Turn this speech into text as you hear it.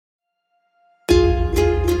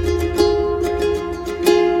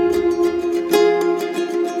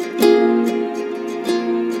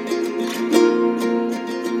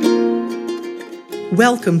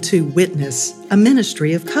Welcome to Witness, a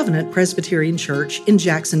ministry of Covenant Presbyterian Church in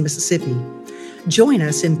Jackson, Mississippi. Join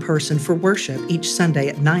us in person for worship each Sunday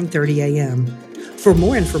at 9:30 a.m. For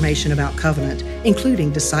more information about Covenant,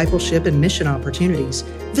 including discipleship and mission opportunities,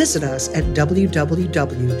 visit us at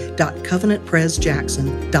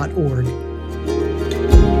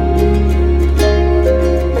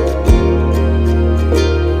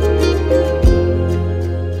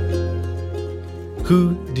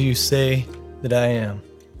Who do you say that I am?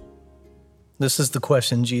 This is the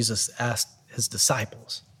question Jesus asked his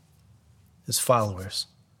disciples, his followers.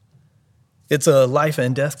 It's a life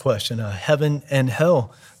and death question, a heaven and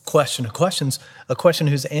hell question, a question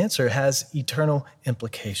whose answer has eternal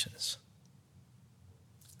implications.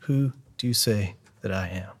 Who do you say that I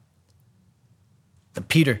am? And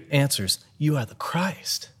Peter answers, "You are the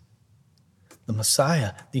Christ, the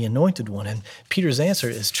Messiah, the anointed one." And Peter's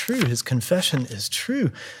answer is true. His confession is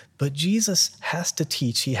true. But Jesus has to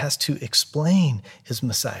teach. He has to explain his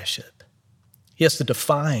messiahship. He has to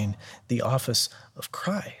define the office of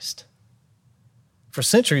Christ. For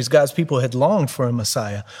centuries, God's people had longed for a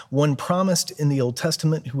Messiah, one promised in the Old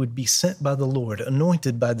Testament who would be sent by the Lord,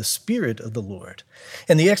 anointed by the Spirit of the Lord.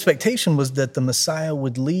 And the expectation was that the Messiah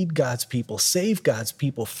would lead God's people, save God's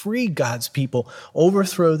people, free God's people,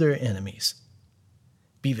 overthrow their enemies,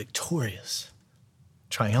 be victorious,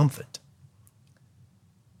 triumphant.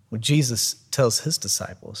 Well, Jesus tells his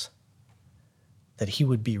disciples that he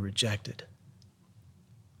would be rejected,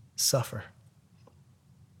 suffer,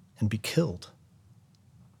 and be killed.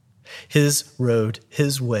 His road,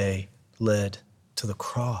 his way led to the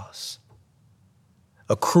cross,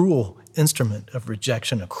 a cruel instrument of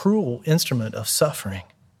rejection, a cruel instrument of suffering,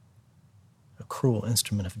 a cruel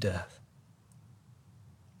instrument of death.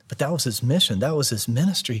 But that was his mission. That was his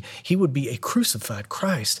ministry. He would be a crucified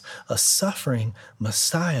Christ, a suffering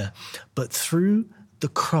Messiah. But through the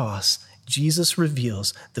cross, Jesus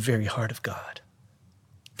reveals the very heart of God,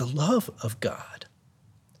 the love of God,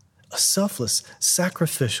 a selfless,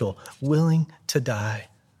 sacrificial, willing to die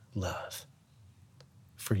love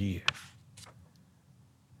for you.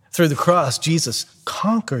 Through the cross, Jesus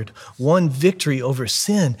conquered, won victory over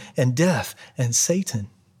sin and death and Satan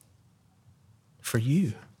for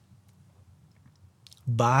you.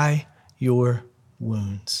 By your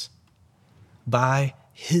wounds, by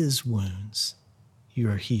his wounds, you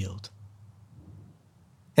are healed.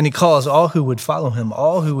 And he calls all who would follow him,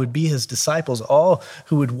 all who would be his disciples, all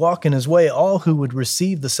who would walk in his way, all who would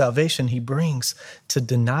receive the salvation he brings, to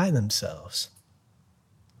deny themselves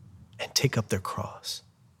and take up their cross.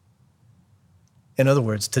 In other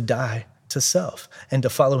words, to die to self and to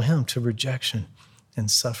follow him to rejection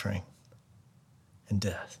and suffering and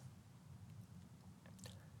death.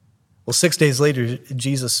 Well, 6 days later,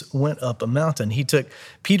 Jesus went up a mountain. He took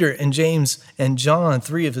Peter and James and John,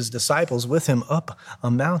 three of his disciples, with him up a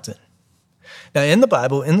mountain. Now, in the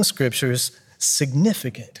Bible, in the scriptures,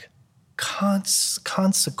 significant,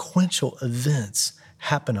 consequential events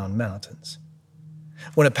happen on mountains.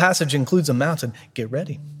 When a passage includes a mountain, get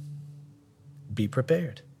ready. Be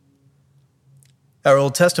prepared. Our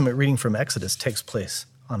Old Testament reading from Exodus takes place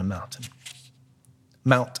on a mountain,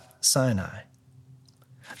 Mount Sinai.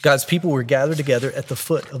 God's people were gathered together at the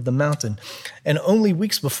foot of the mountain. And only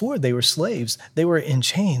weeks before, they were slaves. They were in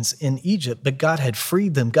chains in Egypt, but God had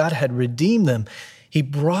freed them. God had redeemed them. He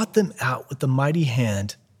brought them out with a mighty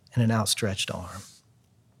hand and an outstretched arm.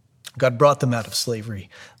 God brought them out of slavery,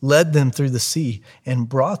 led them through the sea, and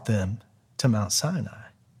brought them to Mount Sinai.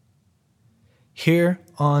 Here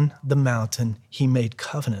on the mountain, he made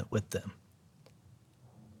covenant with them,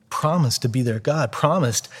 promised to be their God,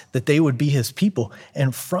 promised that they would be his people.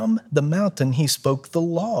 And from the mountain, he spoke the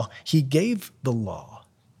law. He gave the law,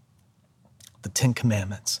 the 10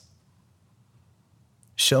 Commandments,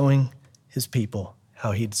 showing his people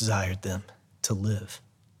how he desired them to live.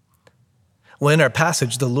 Well, in our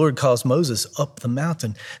passage, the Lord calls Moses up the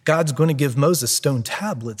mountain. God's going to give Moses stone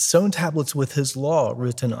tablets with his law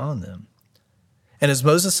written on them. And as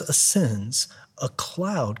Moses ascends, a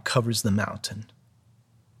cloud covers the mountain.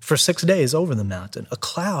 For 6 days over the mountain, a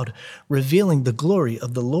cloud revealing the glory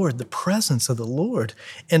of the Lord, the presence of the Lord,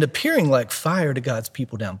 and appearing like fire to God's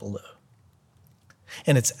people down below.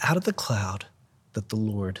 And it's out of the cloud that the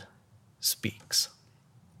Lord speaks.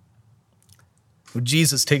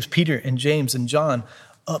 Jesus takes Peter and James and John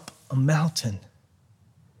up a mountain.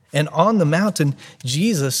 And on the mountain,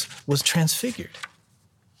 Jesus was transfigured.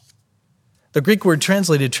 The Greek word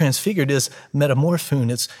translated transfigured is metamorphone.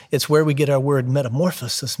 It's where we get our word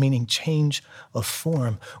metamorphosis, meaning change of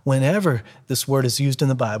form. Whenever this word is used in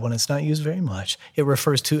the Bible, and it's not used very much, it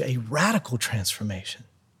refers to a radical transformation.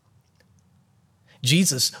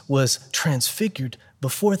 Jesus was transfigured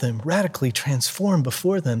before them, radically transformed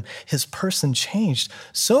before them. His person changed,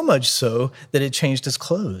 so much so that it changed his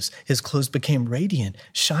clothes. His clothes became radiant,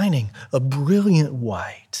 shining, a brilliant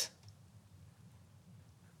white.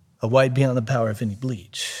 A white beyond the power of any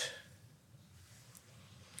bleach.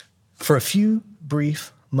 For a few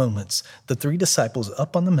brief moments, the three disciples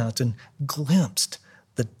up on the mountain glimpsed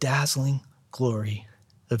the dazzling glory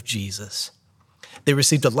of Jesus. They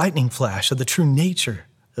received a lightning flash of the true nature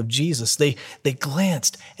of Jesus. They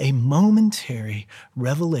glanced a momentary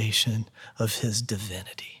revelation of his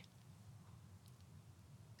divinity.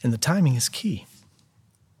 And the timing is key.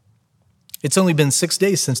 It's only been 6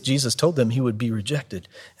 days since Jesus told them he would be rejected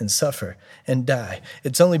and suffer and die.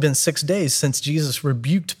 It's only been 6 days since Jesus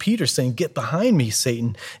rebuked Peter, saying, "Get behind me,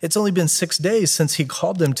 Satan." It's only been 6 days since he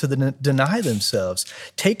called them to deny themselves,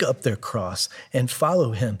 take up their cross, and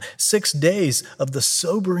follow him. 6 days of the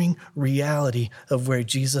sobering reality of where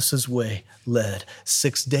Jesus' way led.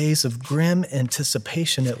 6 days of grim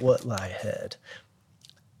anticipation at what lie ahead.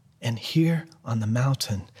 And here on the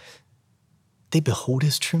mountain, they behold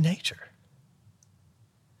his true nature.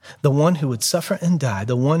 The one who would suffer and die,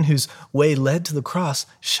 the one whose way led to the cross,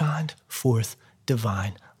 shined forth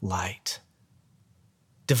divine light,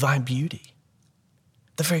 divine beauty,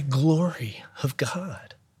 the very glory of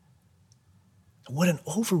God. What an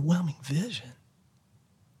overwhelming vision.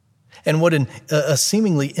 And what a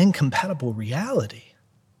seemingly incompatible reality.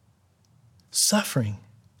 Suffering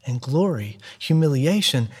and glory,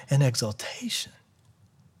 humiliation and exaltation.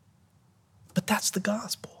 But that's the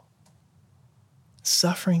gospel.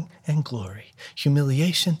 Suffering and glory,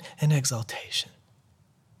 humiliation and exaltation.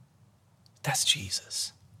 That's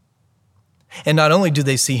Jesus. And not only do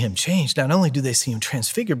they see him changed, not only do they see him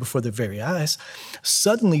transfigured before their very eyes,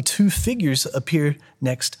 suddenly two figures appear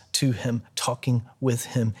next to him, talking with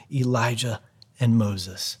him, Elijah and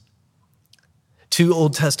Moses. Two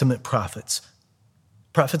Old Testament prophets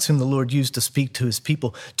whom the Lord used to speak to his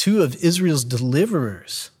people, two of Israel's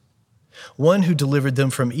deliverers. One who delivered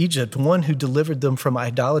them from Egypt, one who delivered them from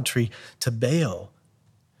idolatry to Baal.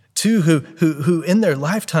 Two who in their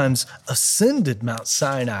lifetimes ascended Mount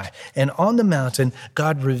Sinai. And on the mountain,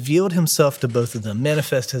 God revealed himself to both of them,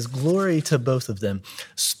 manifested his glory to both of them,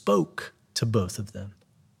 spoke to both of them.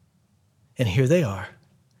 And here they are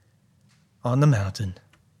on the mountain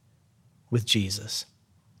with Jesus.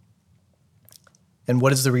 And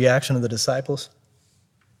what is the reaction of the disciples?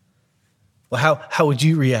 Well, how would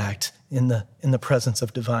you react in the presence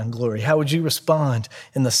of divine glory? How would you respond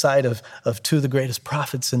in the sight of two of the greatest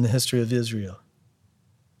prophets in the history of Israel?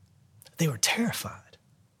 They were terrified,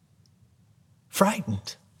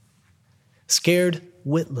 frightened, scared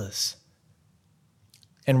witless,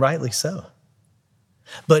 and rightly so.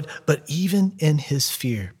 But even in his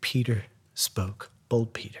fear, Peter spoke,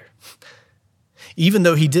 bold Peter. Even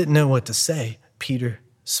though he didn't know what to say, Peter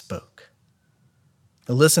spoke.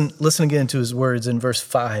 Now listen again to his words in verse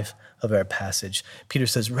 5 of our passage. Peter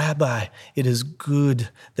says, "Rabbi, it is good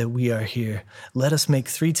that we are here. Let us make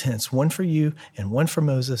 3 tents, one for you and one for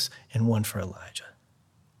Moses and one for Elijah."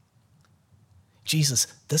 Jesus,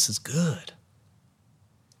 this is good.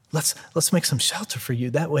 Let's make some shelter for you.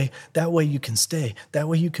 That way you can stay. That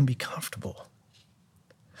way you can be comfortable.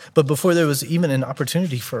 But before there was even an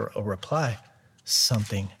opportunity for a reply,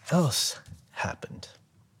 something else happened.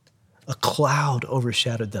 A cloud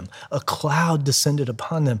overshadowed them. A cloud descended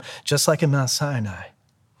upon them, just like in Mount Sinai.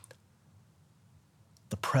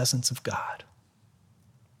 The presence of God.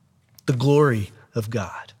 The glory of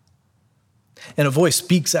God. And a voice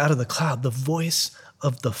speaks out of the cloud, the voice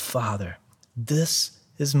of the Father. "This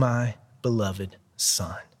is my beloved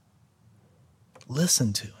Son.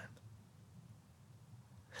 Listen to him."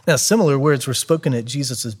 Now, similar words were spoken at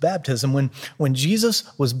Jesus' baptism. When Jesus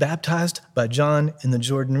was baptized by John in the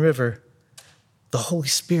Jordan River, the Holy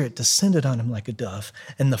Spirit descended on him like a dove,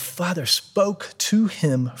 and the Father spoke to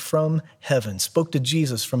him from heaven, spoke to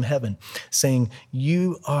Jesus from heaven, saying,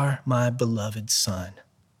 "You are my beloved Son.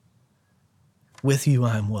 With you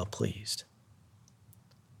I am well pleased."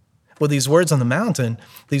 Well, these words on the mountain,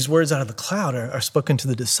 these words out of the cloud are spoken to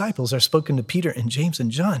the disciples, are spoken to Peter and James and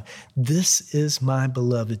John. "This is my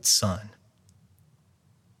beloved Son.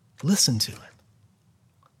 Listen to him.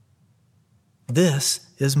 This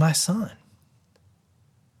is my Son."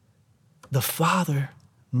 The Father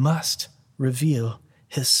must reveal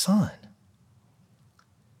his Son.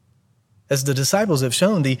 As the disciples have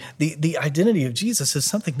shown, the identity of Jesus is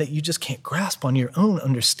something that you just can't grasp on your own,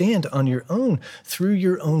 understand on your own, through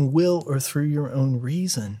your own will or through your own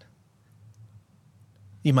reason.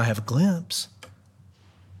 You might have a glimpse.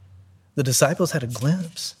 The disciples had a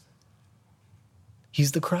glimpse.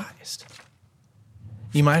 He's the Christ.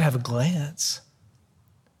 You might have a glance.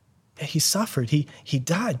 He suffered, he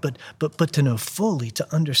died, but to know fully,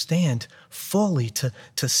 to understand fully, to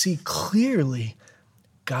see clearly,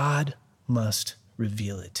 God must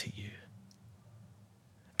reveal it to you.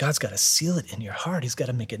 God's got to seal it in your heart. He's got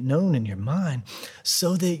to make it known in your mind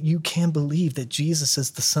so that you can believe that Jesus is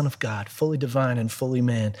the Son of God, fully divine and fully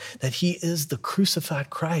man, that he is the crucified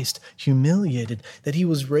Christ, humiliated, that he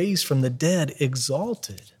was raised from the dead,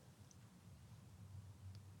 exalted.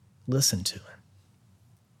 Listen to him,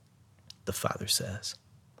 the Father says.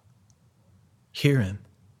 Hear him.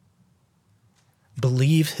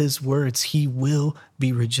 Believe his words. He will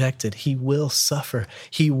be rejected. He will suffer.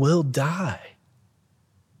 He will die.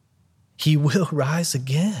 He will rise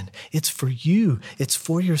again. It's for you. It's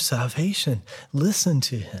for your salvation. Listen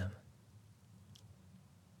to him.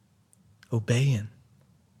 Obey him.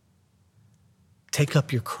 Take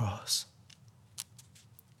up your cross.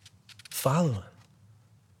 Follow him.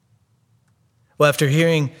 Well, after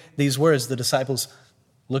hearing these words, the disciples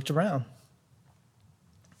looked around,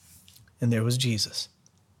 and there was Jesus,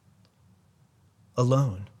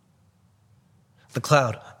 alone. The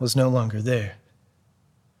cloud was no longer there.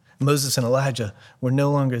 Moses and Elijah were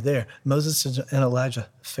no longer there. Moses and Elijah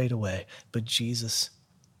fade away, but Jesus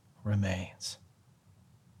remains.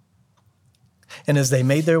 And as they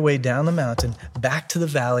made their way down the mountain, back to the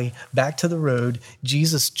valley, back to the road,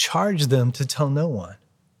 Jesus charged them to tell no one.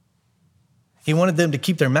 He wanted them to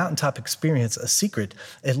keep their mountaintop experience a secret,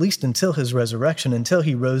 at least until his resurrection, until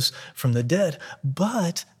he rose from the dead.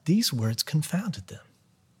 But these words confounded them,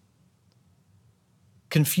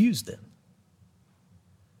 confused them.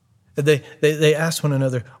 They asked one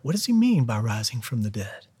another, what does he mean by rising from the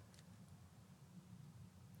dead?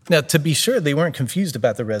 Now, to be sure, they weren't confused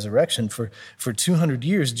about the resurrection. For 200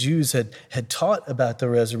 years, Jews had taught about the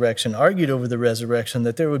resurrection, argued over the resurrection,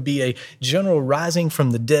 that there would be a general rising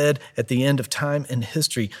from the dead at the end of time and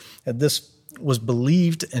history. And this was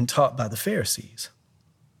believed and taught by the Pharisees.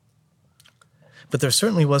 But there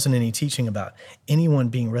certainly wasn't any teaching about anyone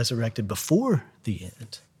being resurrected before the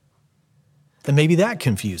end. And maybe that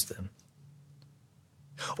confused them.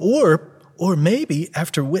 Or maybe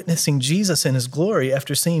after witnessing Jesus in his glory,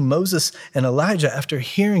 after seeing Moses and Elijah, after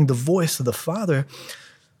hearing the voice of the Father,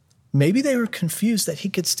 maybe they were confused that he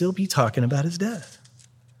could still be talking about his death.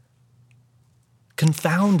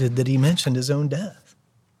 Confounded that he mentioned his own death.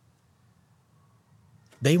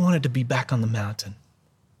 They wanted to be back on the mountain,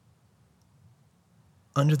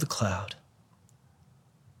 under the cloud,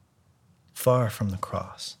 far from the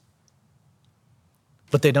cross.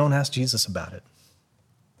 But they don't ask Jesus about it.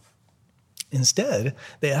 Instead,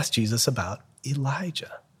 they ask Jesus about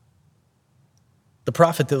Elijah, the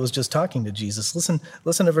prophet that was just talking to Jesus. Listen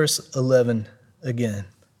to verse 11 again.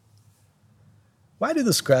 Why do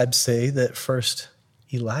the scribes say that first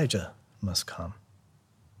Elijah must come?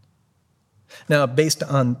 Now, based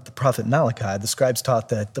on the prophet Malachi, the scribes taught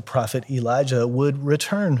that the prophet Elijah would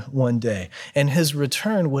return one day, and his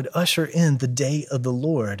return would usher in the day of the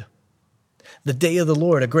Lord. The day of the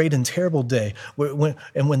Lord, a great and terrible day.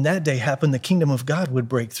 When that day happened, the kingdom of God would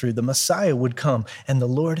break through. The Messiah would come, and the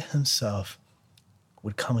Lord himself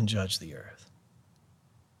would come and judge the earth.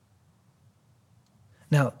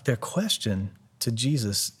 Now, their question to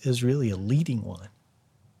Jesus is really a leading one.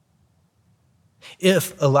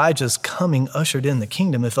 If Elijah's coming ushered in the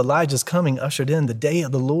kingdom, if Elijah's coming ushered in the day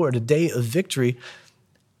of the Lord, a day of victory,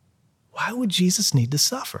 why would Jesus need to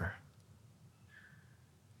suffer?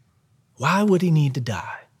 Why would he need to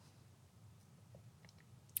die?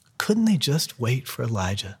 Couldn't they just wait for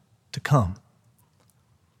Elijah to come?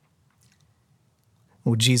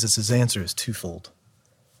 Well, Jesus' answer is twofold.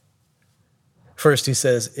 First, he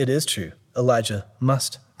says, it is true, Elijah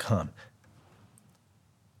must come.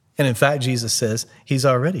 And in fact, Jesus says, he's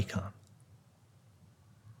already come.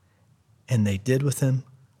 And they did with him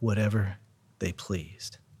whatever they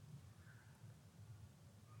pleased.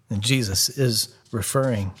 And Jesus is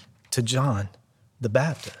referring to John the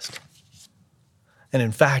Baptist. And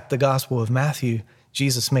in fact, the Gospel of Matthew,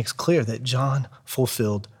 Jesus makes clear that John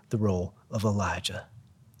fulfilled the role of Elijah,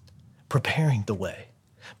 preparing the way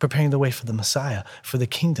for the Messiah, for the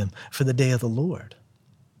kingdom, for the day of the Lord.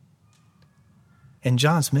 And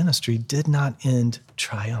John's ministry did not end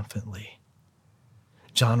triumphantly.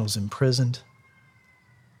 John was imprisoned,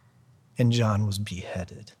 and John was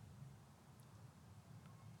beheaded.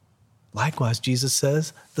 Likewise, Jesus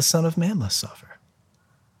says, the Son of Man must suffer.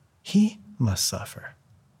 He must suffer.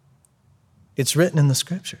 It's written in the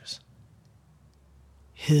scriptures.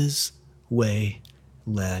 His way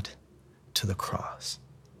led to the cross.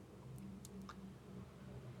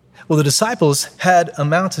 Well, the disciples had a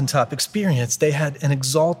mountaintop experience. They had an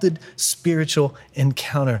exalted spiritual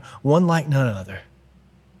encounter, one like none other.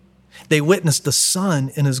 They witnessed the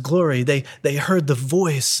Son in his glory. They heard the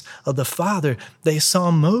voice of the Father. They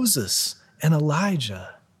saw Moses and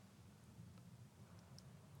Elijah.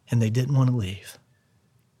 And they didn't want to leave.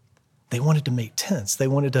 They wanted to make tents. They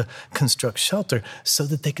wanted to construct shelter so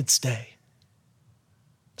that they could stay,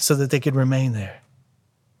 so that they could remain there,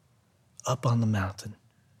 up on the mountain.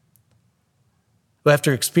 But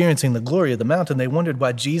after experiencing the glory of the mountain, they wondered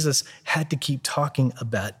why Jesus had to keep talking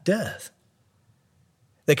about death.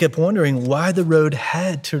 They kept wondering why the road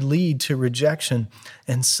had to lead to rejection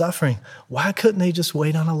and suffering. Why couldn't they just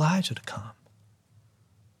wait on Elijah to come?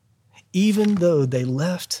 Even though they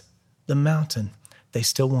left the mountain, they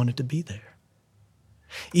still wanted to be there.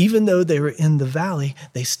 Even though they were in the valley,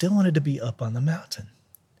 they still wanted to be up on the mountain.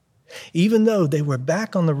 Even though they were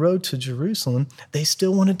back on the road to Jerusalem, they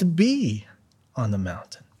still wanted to be on the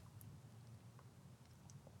mountain.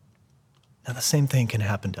 Now, the same thing can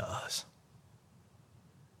happen to us.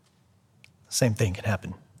 The same thing can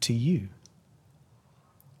happen to you,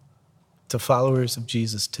 to followers of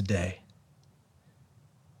Jesus today.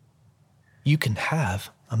 You can have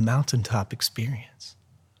a mountaintop experience.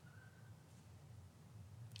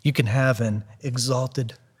 You can have an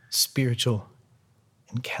exalted spiritual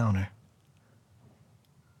encounter.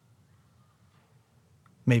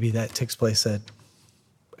 Maybe that takes place at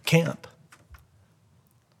a camp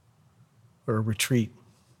or a retreat,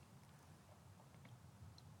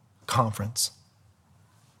 a conference,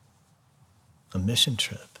 a mission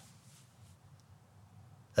trip,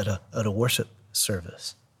 at a worship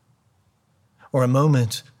service, or a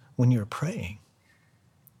moment when you're praying,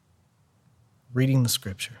 reading the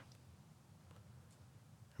scripture.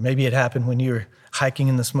 Maybe it happened when you were hiking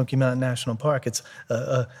in the Smoky Mountain National Park. It's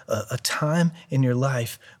a time in your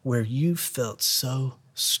life where you felt so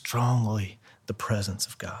strongly the presence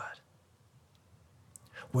of God,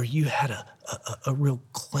 where you had a real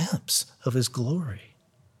glimpse of his glory,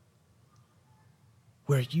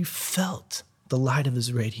 where you felt the light of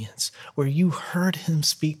his radiance, where you heard him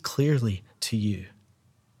speak clearly to you.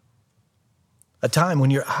 A time when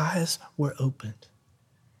your eyes were opened,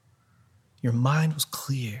 your mind was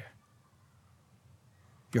clear,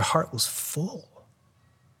 your heart was full.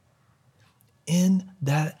 In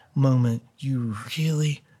that moment, you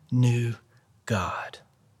really knew God.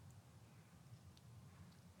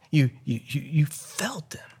 You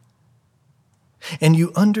felt him. And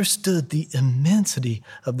you understood the immensity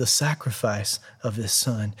of the sacrifice of his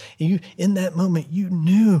son. In that moment, you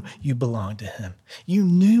knew you belonged to him. You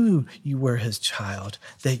knew you were his child,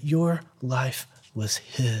 that your life was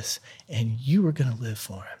his, and you were going to live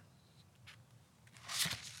for him.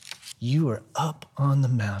 You were up on the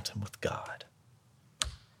mountain with God.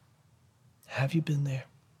 Have you been there?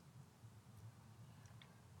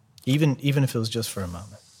 Even if it was just for a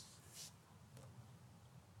moment.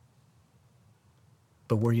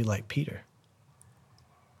 But were you like Peter?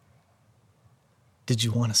 Did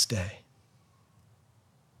you want to stay?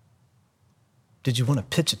 Did you want to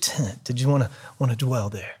pitch a tent? Did you want to dwell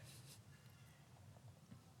there?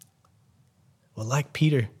 Well, like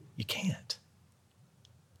Peter, you can't.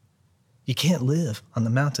 You can't live on the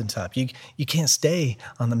mountaintop. You can't stay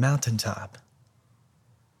on the mountaintop.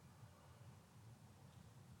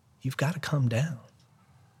 You've got to come down.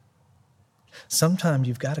 Sometimes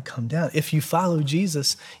you've got to come down. If you follow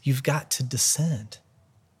Jesus, you've got to descend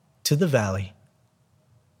to the valley,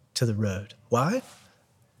 to the road. Why?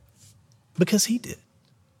 Because he did.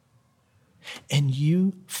 And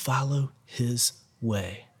you follow his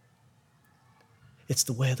way. It's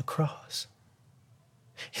the way of the cross.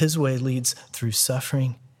 His way leads through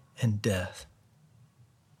suffering and death.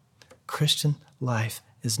 Christian life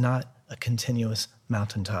is not a continuous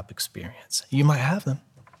mountaintop experience. You might have them.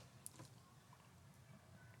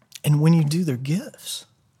 And when you do, they're gifts.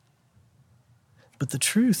 But the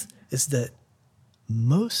truth is that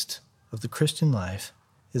most of the Christian life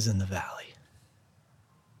is in the valley.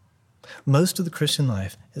 Most of the Christian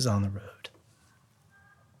life is on the road.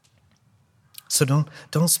 So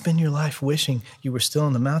don't spend your life wishing you were still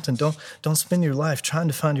on the mountain. Don't spend your life trying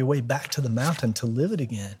to find your way back to the mountain to live it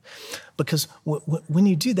again. Because when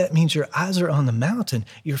you do, that means your eyes are on the mountain.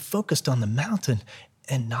 You're focused on the mountain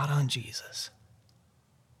and not on Jesus.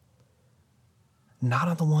 Not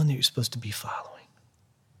on the one that you're supposed to be following,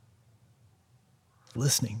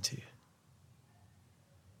 listening to.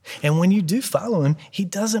 And when you do follow him, he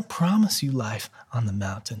doesn't promise you life on the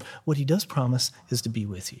mountain. What he does promise is to be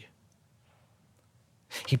with you.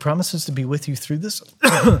 He promises to be with you through this,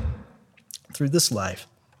 through this life,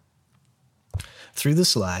 through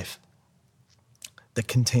this life that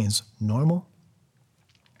contains normal,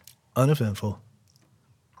 uneventful,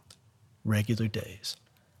 regular days.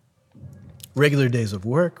 Regular days of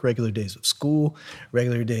work, regular days of school,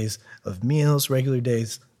 regular days of meals, regular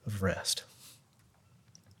days of rest.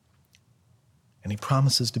 And he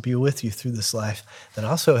promises to be with you through this life that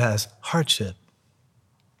also has hardship,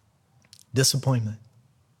 disappointment,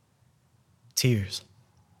 tears,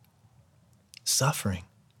 suffering,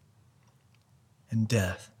 and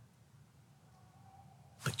death.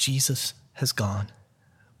 But Jesus has gone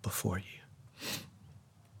before you.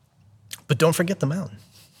 But don't forget the mountain.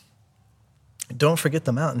 Don't forget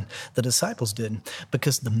the mountain. The disciples didn't,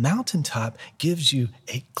 because the mountaintop gives you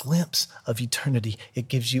a glimpse of eternity. It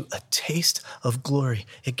gives you a taste of glory.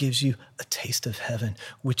 It gives you a taste of heaven,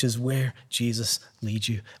 which is where Jesus leads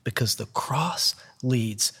you, because the cross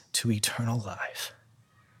leads to eternal life,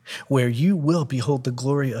 where you will behold the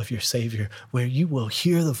glory of your Savior, where you will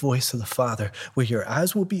hear the voice of the Father, where your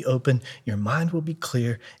eyes will be open, your mind will be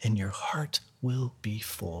clear, and your heart will be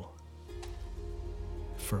full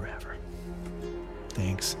forever.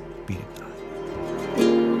 Thanks be to God.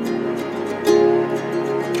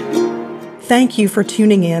 Thank you for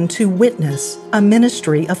tuning in to Witness, a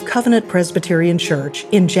ministry of Covenant Presbyterian Church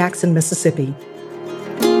in Jackson, Mississippi.